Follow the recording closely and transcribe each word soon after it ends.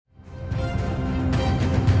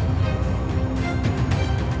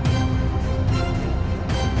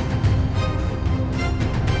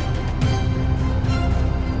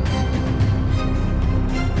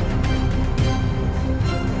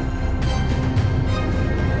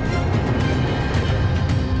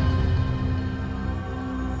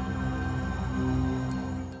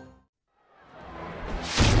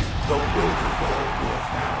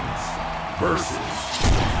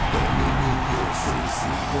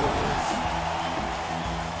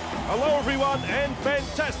everyone, and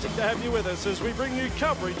fantastic to have you with us as we bring you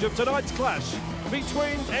coverage of tonight's clash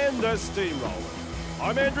between the Steamrollers.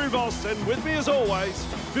 I'm Andrew Voss, and with me as always,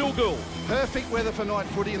 Phil Gould. Perfect weather for night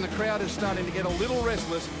footy, and the crowd is starting to get a little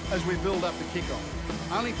restless as we build up the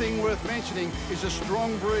kickoff. Only thing worth mentioning is a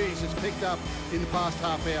strong breeze that's picked up in the past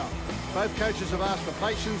half hour. Both coaches have asked for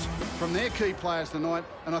patience from their key players tonight,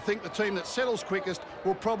 and I think the team that settles quickest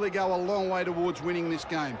will probably go a long way towards winning this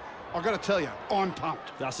game. I've got to tell you, I'm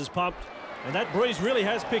pumped. Gus is pumped, and that breeze really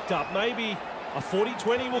has picked up. Maybe a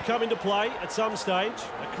 40-20 will come into play at some stage.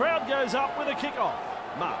 The crowd goes up with a kick-off.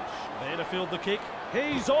 Marsh, there to field the kick.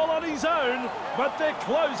 He's all on his own, but they're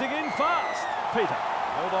closing in fast. Peter,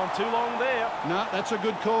 held on too long there. No, that's a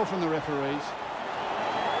good call from the referees.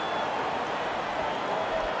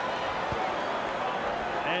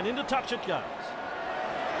 And into touch it goes.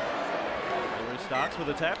 Here he starts with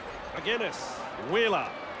a tap. McGuinness, Wheeler.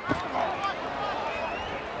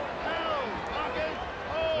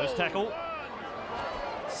 First tackle.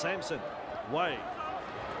 Sampson, Wade.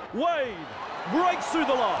 Wade breaks through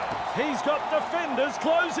the line. He's got defenders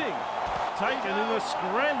closing. Taken in a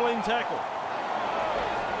scrambling tackle.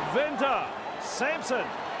 Venter, Sampson,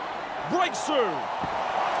 breaks through.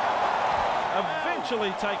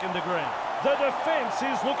 Eventually taken to ground. The defence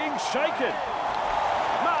is looking shaken.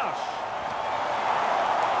 Marsh.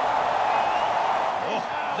 Oh,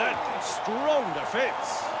 that strong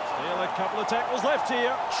defence. Still a couple of tackles left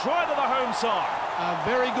here. Try to the home side. A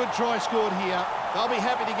very good try scored here. They'll be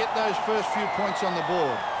happy to get those first few points on the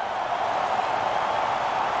board.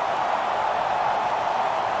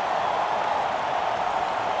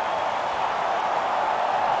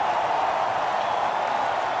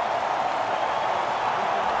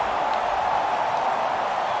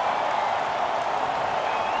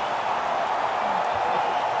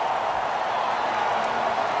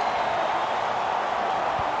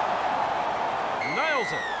 Nails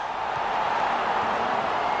it.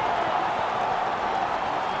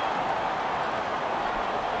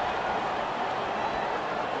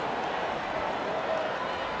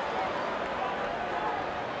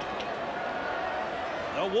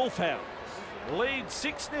 The Wolfhounds lead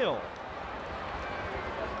 6-0.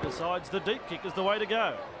 Decides the deep kick is the way to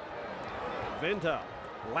go. Venter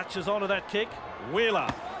latches onto that kick. Wheeler.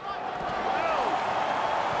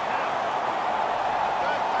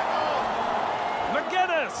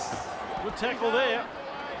 McGuinness. Good tackle there.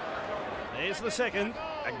 There's the second.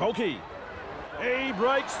 Agbolki. He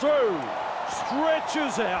breaks through.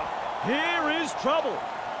 Stretches out. Here is trouble.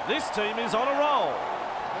 This team is on a roll.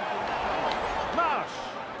 Marsh.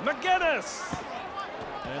 McGuinness.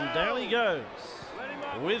 And down he goes.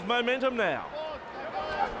 With momentum now.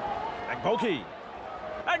 Agbolki.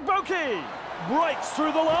 Agbolki breaks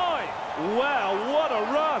through the line. Wow, what a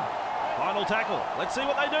run. Final tackle. Let's see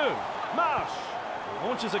what they do. Marsh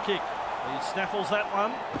launches a kick. He snaffles that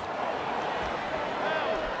one.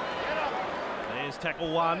 There's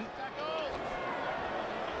tackle one.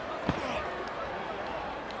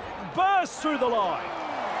 Bursts through the line.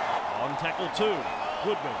 On tackle two.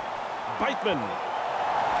 Goodman. Bateman.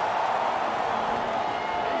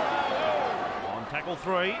 On tackle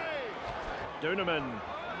three. Duneman.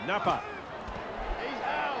 Napa.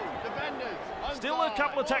 Still a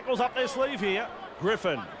couple of tackles up their sleeve here.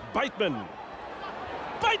 Griffin. Bateman.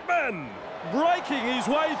 Bateman! Breaking his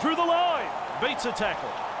way through the line. Beats a tackle.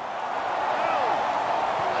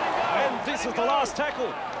 And this is the last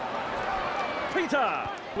tackle. Peter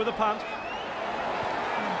with a punt.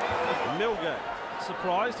 Milgate.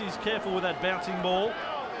 Surprised, he's careful with that bouncing ball.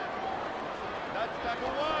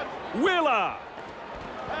 Wheeler.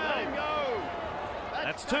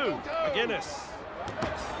 That's two. McGuinness.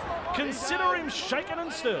 Consider him shaken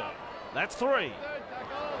and stirred. That's three.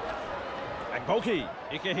 Agbolki.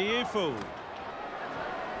 Ikahiufu.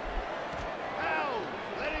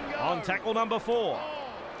 On tackle number four.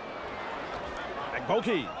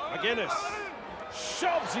 Agbolki. McGuinness.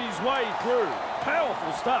 Shoves his way through.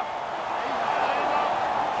 Powerful stuff.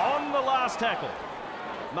 On the last tackle.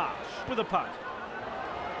 Marsh with a punt.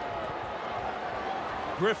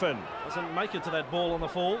 Griffin doesn't make it to that ball on the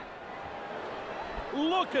fall.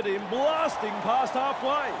 Look at him blasting past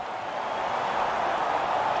halfway.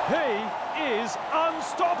 He is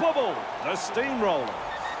unstoppable. The Steamrollers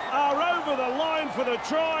are over the line for the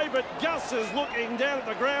try, but Gus is looking down at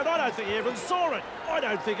the ground. I don't think he even saw it. I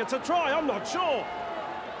don't think it's a try. I'm not sure.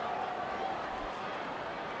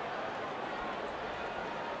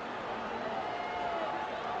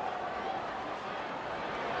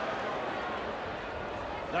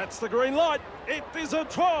 That's the green light. It is a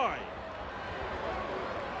try.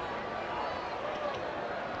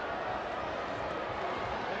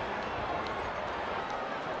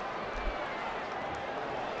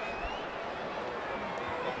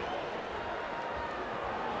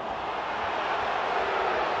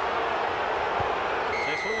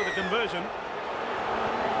 conversion.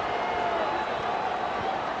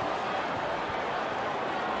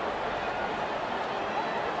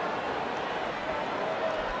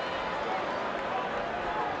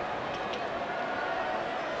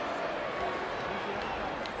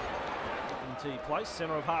 Tee place,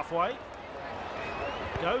 centre of halfway.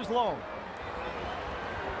 Goes long.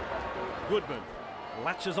 Goodman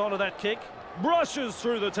latches onto that kick. Brushes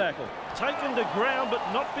through the tackle. Taken to ground, but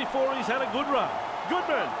not before he's had a good run.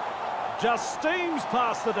 Goodman just steams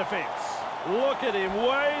past the defence. Look at him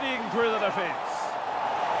wading through the defence.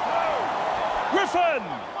 Griffin!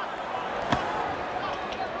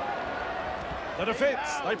 The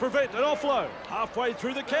defence, they prevent an offload. Halfway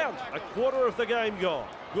through the count. A quarter of the game gone.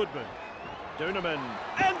 Goodman. Duneman,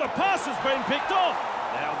 and the pass has been picked off.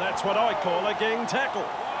 Now that's what I call a gang tackle.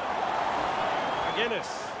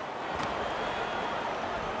 McGuinness.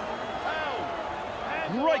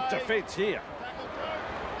 Great defence here.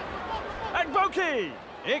 Agboki,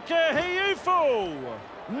 Ikehiufu,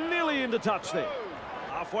 nearly into touch there.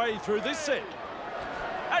 Halfway through this set.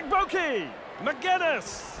 Agboki,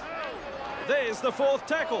 McGuinness. There's the fourth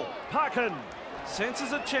tackle. Parkin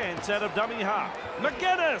senses a chance out of dummy half.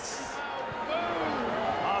 McGuinness.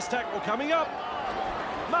 Last tackle coming up.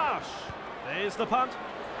 Marsh. There's the punt.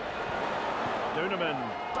 Duneman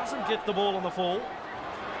doesn't get the ball on the fall.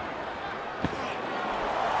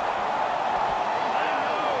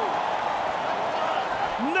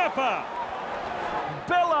 Napa.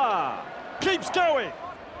 Bella keeps going.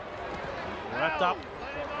 Wrapped up.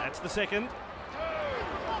 That's the second.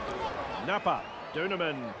 Napa.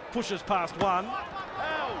 Duneman pushes past one.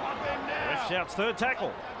 Ref shouts third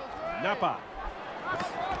tackle. Napa.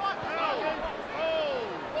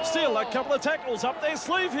 Still a couple of tackles up their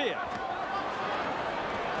sleeve here.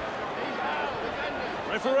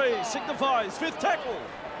 Referee signifies fifth tackle.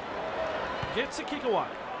 Gets a kick away.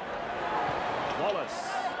 Wallace,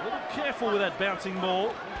 a little careful with that bouncing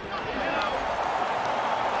ball.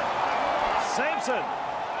 Sampson.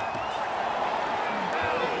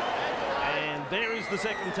 And there is the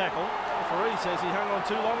second tackle. Referee says he hung on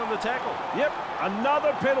too long on the tackle. Yep,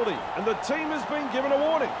 another penalty, and the team has been given a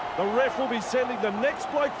warning. The ref will be sending the next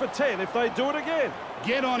bloke for 10 if they do it again.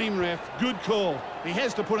 Get on him, ref. Good call. He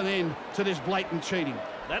has to put an end to this blatant cheating.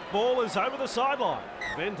 That ball is over the sideline.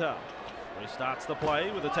 Venter restarts the play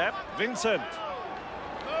with a tap. Vincent.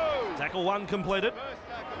 Tackle one completed.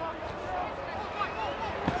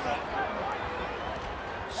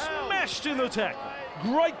 Smashed in the tackle.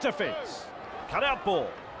 Great defence. Cut out ball.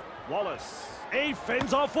 Wallace. He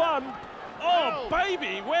fends off one. Oh,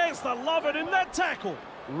 baby, where's the lovin' in that tackle?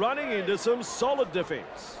 Running into some solid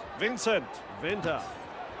defence. Vincent. Venter.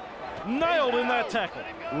 Nailed in that tackle.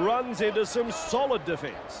 Runs into some solid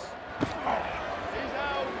defence.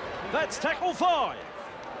 That's tackle 5.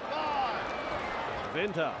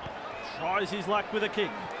 Venter tries his luck with a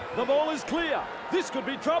kick. The ball is clear. This could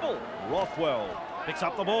be trouble. Rothwell picks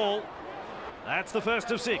up the ball. That's the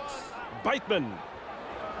first of 6. Bateman.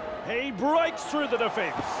 He breaks through the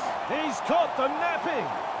defence. He's caught the napping.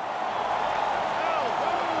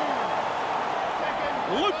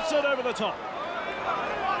 Loops it over the top.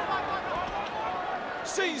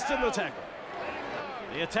 Seized in the tackle.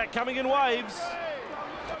 The attack coming in waves.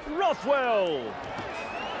 Rothwell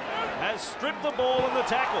has stripped the ball in the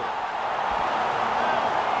tackle.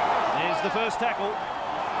 There's the first tackle.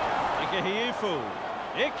 Ikehiufu.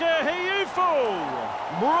 Ikehiufu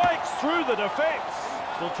breaks through the defence.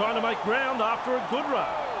 Still trying to make ground after a good run.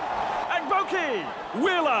 Agboki.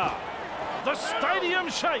 Wheeler. The stadium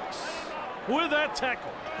shakes with that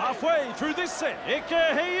tackle. Halfway through this set.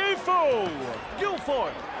 Ikehiufu.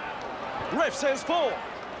 Guilfoyle. Ref says 4.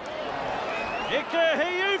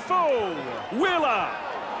 Ikehiufu. Wheeler.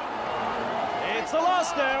 It's the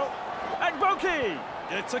last now. Agboki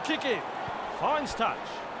gets a kick in. Finds touch.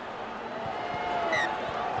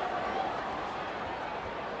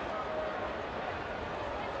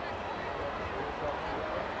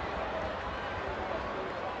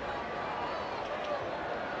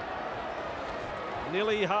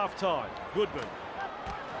 Nearly half-time. Goodman.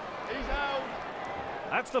 He's out.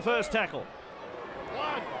 That's the first tackle.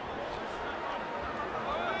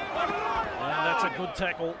 And that's a good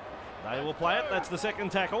tackle. They will play it. That's the second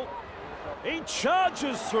tackle. He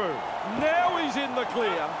charges through. Now he's in the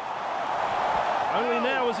clear. Only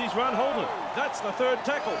now is his run halted. That's the third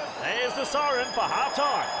tackle. There's the siren for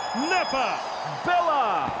half-time. Napa.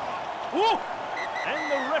 Bella. Woo!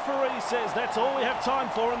 And the referee says that's all we have time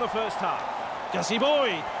for in the first half. Gussie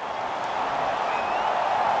Boyd.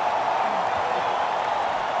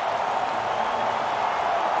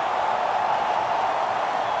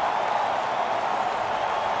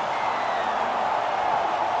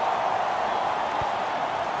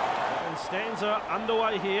 Stanza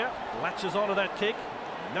underway here. Latches onto that kick.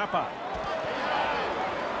 Napa.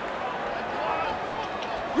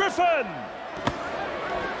 Griffin!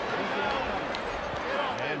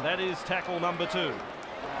 And that is tackle number 2.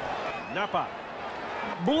 Napa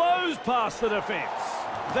blows past the defence.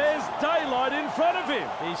 There's daylight in front of him.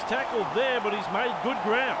 He's tackled there, but he's made good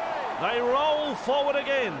ground. They roll forward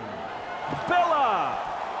again. Bella!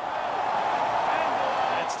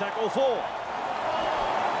 That's tackle 4.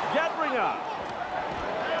 Gadringer.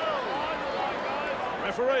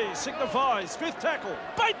 Referee signifies 5th tackle.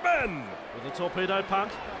 Bateman with a torpedo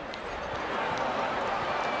punt.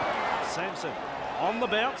 Sampson on the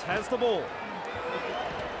bounce, has the ball.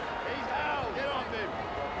 He's out. Get on him.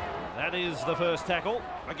 That is the first tackle.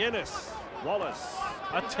 McGuinness. Wallace.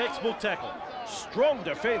 A textbook tackle. Strong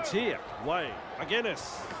defence here. Wade.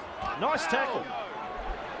 McGuinness. Nice tackle.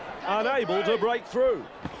 Unable to break through.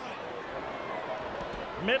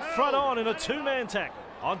 Met front on in a 2-man tackle.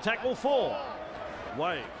 On tackle 4.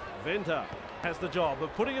 Wade. Venter has the job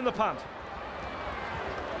of putting in the punt.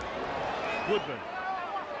 Woodman.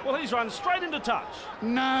 Well, he's run straight into touch.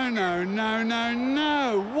 No, no, no, no,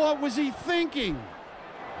 no. What was he thinking?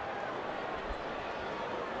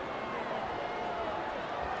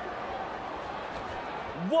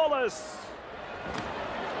 Wallace.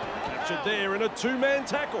 Captured there in a 2-man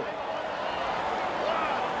tackle.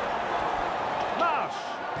 Marsh.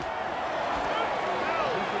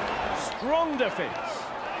 Strong defence.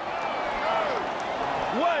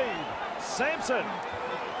 Wade. Sampson.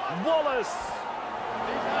 Wallace.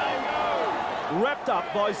 Wrapped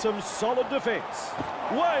up by some solid defence.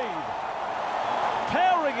 Wade.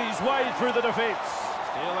 Powering his way through the defence.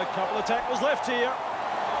 Still a couple of tackles left here.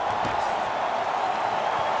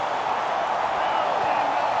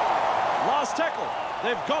 Last tackle.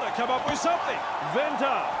 They've got to come up with something.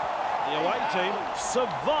 Venter. The away team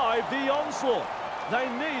survived the onslaught. They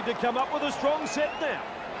need to come up with a strong set now.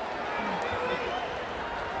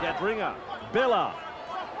 Gadringer. Bella.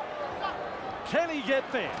 Can he get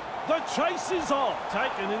there? The chase is on.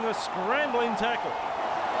 Taken in the scrambling tackle.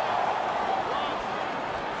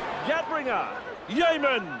 Gadringer.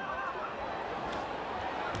 Yeaman.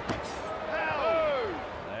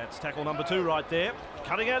 That's tackle number 2 right there.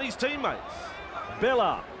 Cutting out his teammates.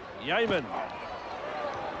 Bella. Yeaman.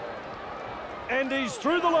 And he's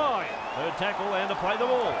through the line. Third tackle and to play the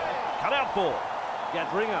ball. Cut out ball.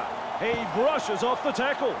 Gadringer. He brushes off the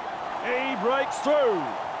tackle. He breaks through.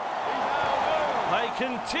 They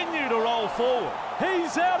continue to roll forward.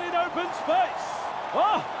 He's out in open space.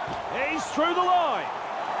 Oh, he's through the line.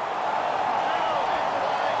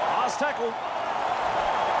 Last tackle.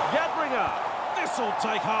 Gadringer. This'll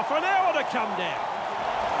take half an hour to come down.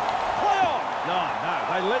 Play on. No,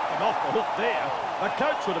 they let them off the hook there. The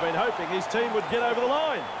coach would have been hoping his team would get over the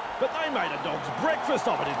line, but they made a dog's breakfast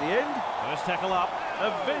of it in the end. First tackle up,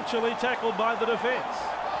 eventually tackled by the defence.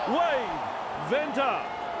 Wade. Venter.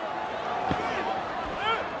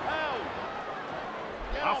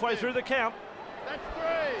 Halfway through the count. That's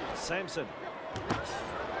 3. Sampson.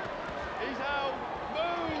 He's out.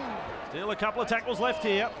 Move. Still a couple of tackles left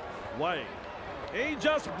here. Wade. He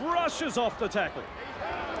just brushes off the tackle.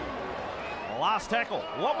 Last tackle.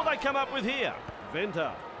 What will they come up with here?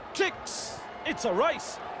 Venter. Kicks. It's a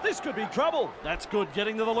race. This could be trouble. That's good,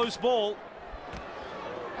 getting to the loose ball.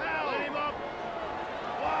 Let him up.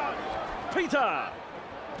 1. Peter.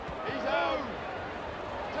 He's out.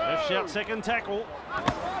 2. Left shout second tackle.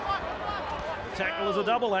 The tackle is a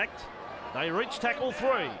double act. They reach tackle 3.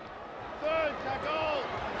 3rd tackle.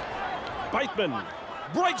 Bateman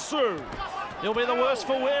breaks through. He'll be the worse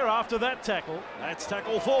for wear after that tackle. That's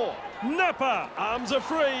tackle 4. Napa, arms are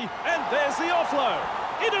free, and there's the offload.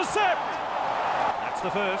 Intercept. That's the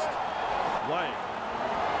first. Wade.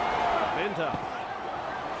 Venter.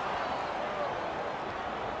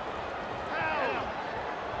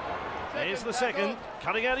 There's the second,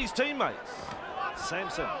 cutting out his teammates.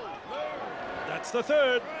 Sampson. That's the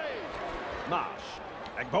 3rd. Marsh.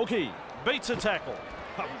 Agboki beats a tackle.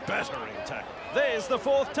 A battering tackle. There's the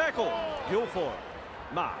 4th tackle. Guilford.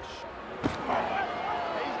 Marsh.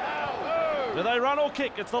 Do they run or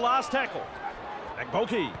kick? It's the last tackle.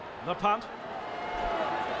 Agboki. The punt.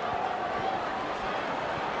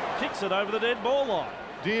 Kicks it over the dead ball line.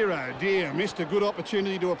 Dear, oh dear, missed a good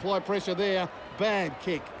opportunity to apply pressure there. Bad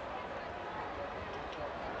kick.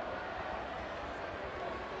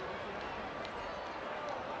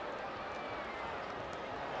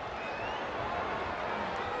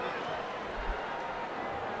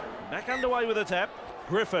 Back underway with a tap.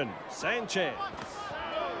 Griffin. Sanchez.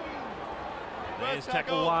 There's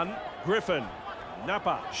tackle 1. Griffin.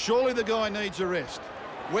 Napa. Surely the guy needs a rest.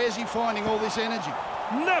 Where's he finding all this energy?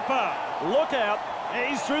 Napper, look out,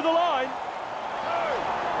 he's through the line.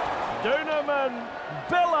 Duneman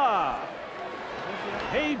Bella.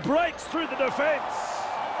 He breaks through the defence.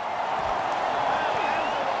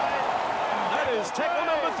 That is tackle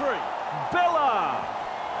number 3. Bella.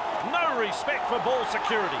 No respect for ball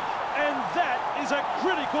security. And that is a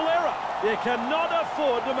critical error. You cannot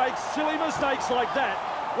afford to make silly mistakes like that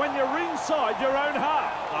when you're inside your own half.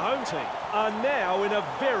 The home team are now in a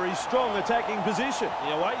very strong attacking position.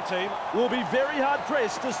 The away team will be very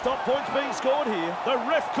hard-pressed to stop points being scored here. The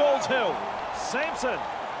ref calls held. Sampson.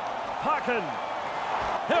 Parkin.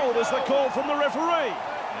 Held is the call from the referee.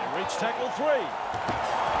 They reach tackle 3.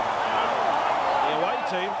 The away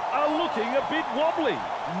team are looking a bit wobbly.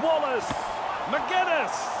 Wallace.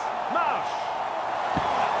 McGuinness. Marsh.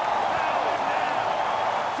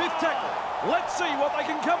 5th tackle. Let's see what they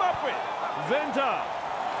can come up with. Venter.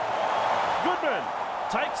 Goodman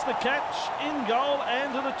takes the catch in goal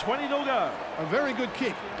and to the 20 to go. A very good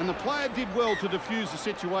kick, and the player did well to defuse the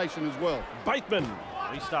situation as well. Bateman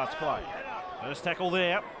restarts play. First tackle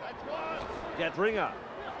there. Gatringer.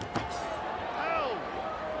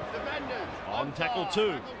 On tackle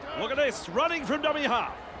 2. Look at this, running from dummy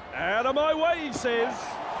half. Out of my way, he says.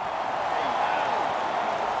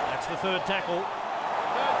 That's the 3rd tackle.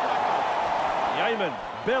 Yeaman,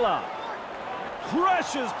 Bella,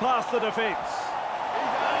 crashes past the defence.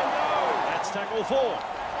 That's tackle 4.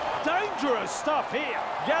 Dangerous stuff here.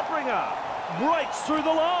 Gatringer breaks through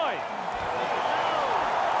the line.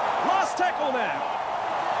 Last tackle now.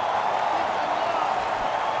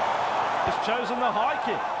 He's chosen the high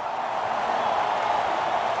kick.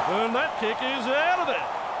 And that kick is out of it.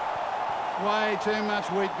 Way too much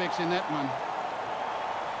Weet-Bix in that one.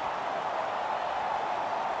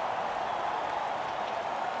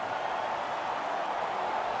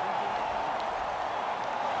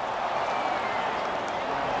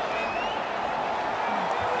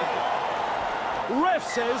 Ref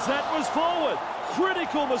says that was forward.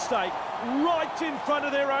 Critical mistake right in front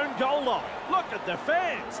of their own goal line. Look at the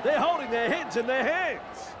fans. They're holding their heads in their hands.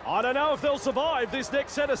 I don't know if they'll survive this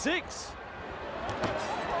next set of 6.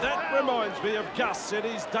 That reminds me of Gus in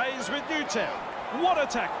his days with Newtown. What a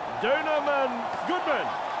tackle. Duneman Goodman.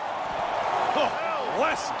 Oh,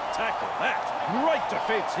 classic tackle that. Great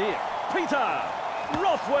defence here. Peter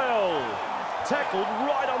Rothwell. Tackled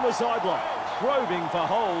right on the sideline. Probing for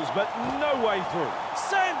holes, but no way through.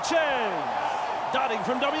 Sanchez, darting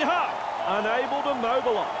from dummy half, unable to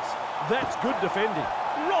mobilise. That's good defending.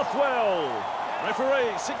 Rothwell,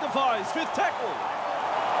 referee signifies 5th tackle.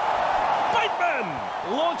 Bateman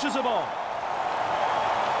launches a ball.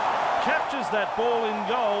 Captures that ball in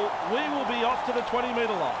goal. We will be off to the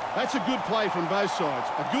 20-metre line. That's a good play from both sides.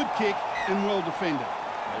 A good kick and well defended.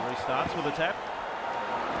 He restarts with a tap.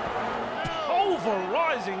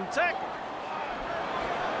 Pulverising tackle.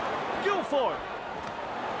 Guilfoyle.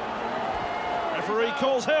 Referee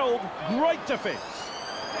calls held. Great defence.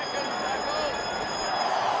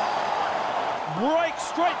 Break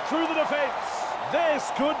straight through the defence. This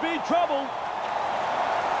could be trouble.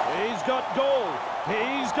 He's got goal.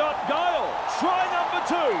 He's got guile. Try number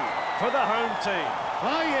 2 for the home team.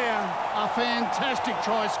 Oh yeah, a fantastic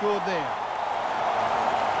try scored there.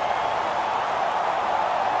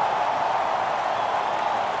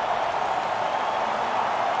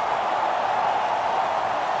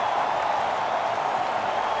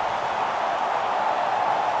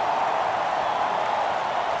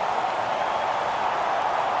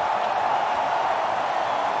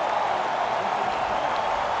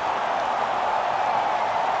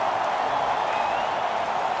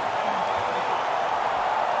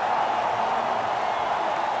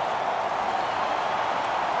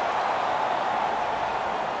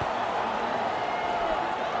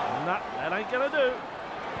 That ain't gonna do.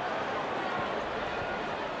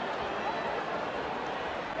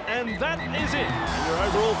 And that is it. Your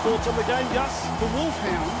overall thoughts on the game, Gus? The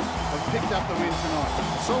Wolfhounds have picked up the win tonight.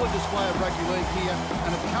 A solid display of rugby league here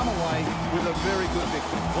and have come away with a very good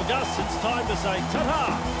victory. Well, Gus, it's time to say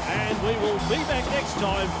ta-ta, and we will be back next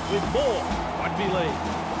time with more rugby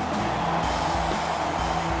league.